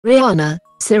Rihanna,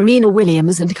 Serena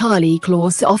Williams and Karlie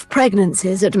Kloss off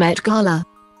pregnancies at Met Gala.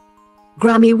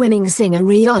 Grammy-winning singer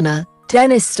Rihanna,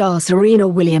 tennis star Serena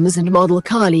Williams and model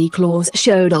Karlie Kloss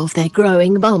showed off their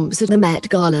growing bumps at the Met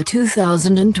Gala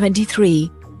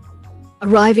 2023.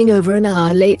 Arriving over an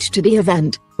hour late to the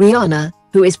event, Rihanna,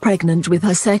 who is pregnant with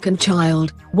her second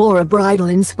child, wore a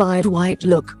bridal-inspired white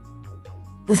look.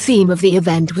 The theme of the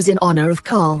event was in honor of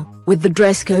Karl, with the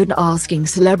dress code asking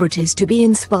celebrities to be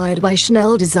inspired by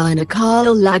Chanel designer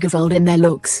Karl Lagerfeld in their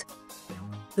looks.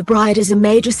 The bride is a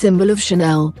major symbol of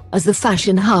Chanel, as the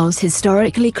fashion house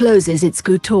historically closes its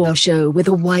couture show with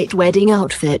a white wedding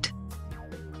outfit.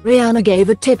 Rihanna gave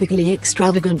a typically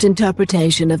extravagant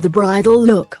interpretation of the bridal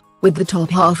look, with the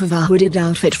top half of a hooded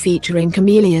outfit featuring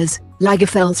camellias,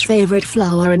 Lagerfeld's favorite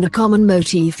flower and a common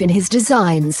motif in his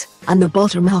designs, and the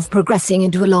bottom half progressing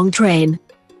into a long train.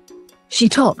 She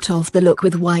topped off the look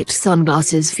with white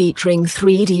sunglasses featuring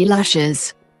 3D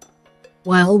lashes.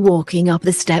 While walking up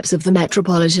the steps of the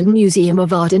Metropolitan Museum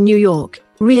of Art in New York,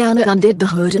 Rihanna undid the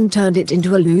hood and turned it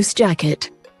into a loose jacket,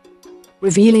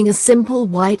 revealing a simple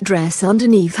white dress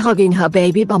underneath hugging her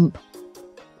baby bump.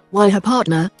 While her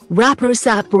partner, rapper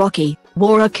A$AP Rocky,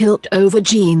 wore a kilt over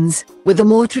jeans, with a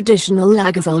more traditional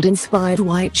Lagerfeld-inspired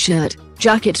white shirt,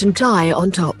 jacket and tie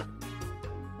on top.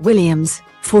 Williams,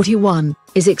 41,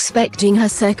 is expecting her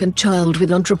second child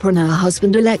with entrepreneur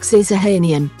husband Alexis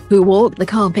Ohanian, who walked the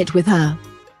carpet with her.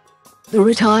 The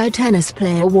retired tennis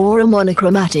player wore a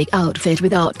monochromatic outfit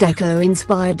with Art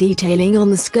Deco-inspired detailing on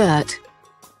the skirt,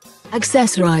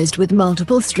 accessorized with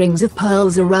multiple strings of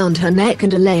pearls around her neck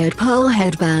and a layered pearl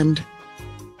headband.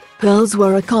 Pearls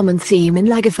were a common theme in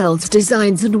Lagerfeld's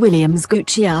designs, and Williams'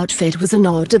 Gucci outfit was a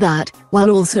nod to that, while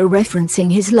also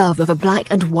referencing his love of a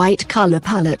black and white color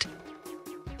palette.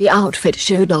 The outfit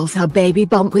showed off her baby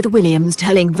bump, with Williams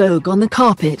telling Vogue on the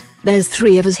carpet, "There's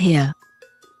 3 of us here.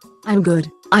 I'm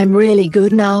good, I'm really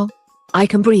good now. I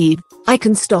can breathe, I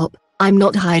can stop, I'm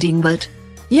not hiding, but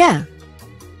yeah."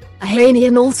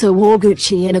 Ohanian also wore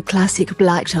Gucci in a classic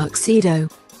black tuxedo.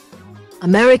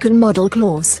 American model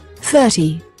Kloss,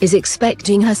 30, is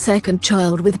expecting her second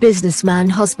child with businessman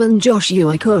husband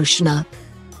Joshua Kushner,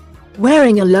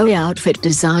 wearing a low outfit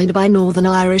designed by Northern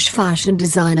Irish fashion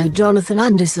designer Jonathan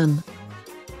Anderson.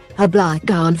 Her black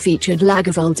gown featured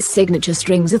Lagerfeld's signature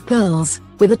strings of pearls,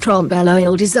 with a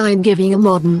trompe-l'oeil design giving a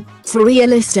modern,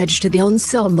 surrealist edge to the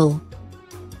ensemble.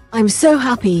 "I'm so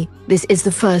happy, this is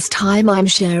the first time I'm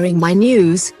sharing my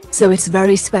news, so it's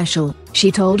very special,"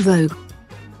 she told Vogue.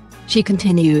 She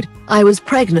continued, "I was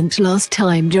pregnant last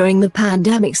time during the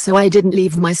pandemic, so I didn't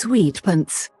leave my sweet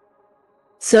pants.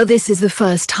 So this is the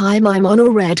first time I'm on a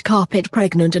red carpet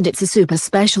pregnant, and it's a super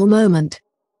special moment.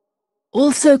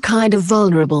 Also kind of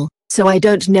vulnerable, so I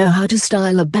don't know how to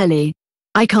style a belly.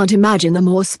 I can't imagine a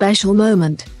more special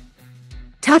moment."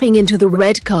 Tapping into the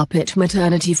red carpet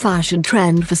maternity fashion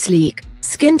trend for sleek,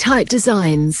 skin-tight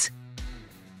designs,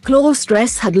 Kloss'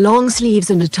 dress had long sleeves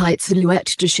and a tight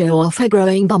silhouette to show off her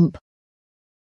growing bump.